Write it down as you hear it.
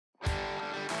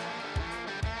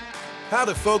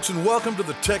Howdy folks, and welcome to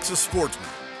the Texas Sportsman.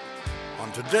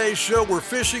 On today's show, we're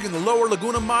fishing in the lower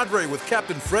Laguna Madre with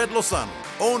Captain Fred Lozano,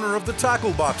 owner of the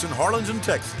Tackle Box in Harlingen,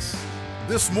 Texas.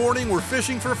 This morning, we're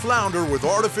fishing for flounder with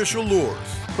artificial lures.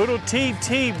 Little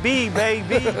TTB,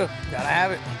 baby. Gotta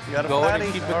have it. You got a go ahead fatty.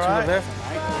 and keep it All to right. the left.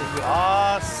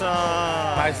 Awesome.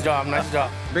 Nice job, nice job.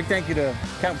 Big thank you to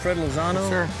Captain Fred Lozano. Yes,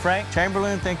 sir. Frank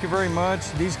Chamberlain, thank you very much.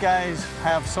 These guys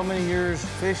have so many years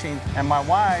fishing, and my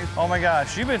wife. Oh my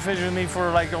gosh, you've been fishing with me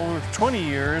for like over 20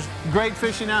 years. Great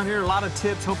fishing out here, a lot of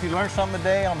tips. Hope you learned something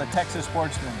today on the Texas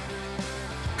Sportsman.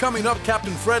 Coming up,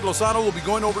 Captain Fred Lozano will be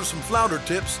going over some flounder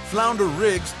tips, flounder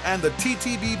rigs, and the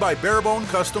TTB by Barebone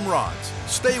custom rods.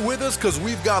 Stay with us because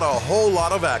we've got a whole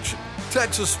lot of action.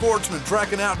 Texas Sportsman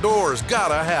Tracking Outdoors,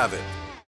 gotta have it.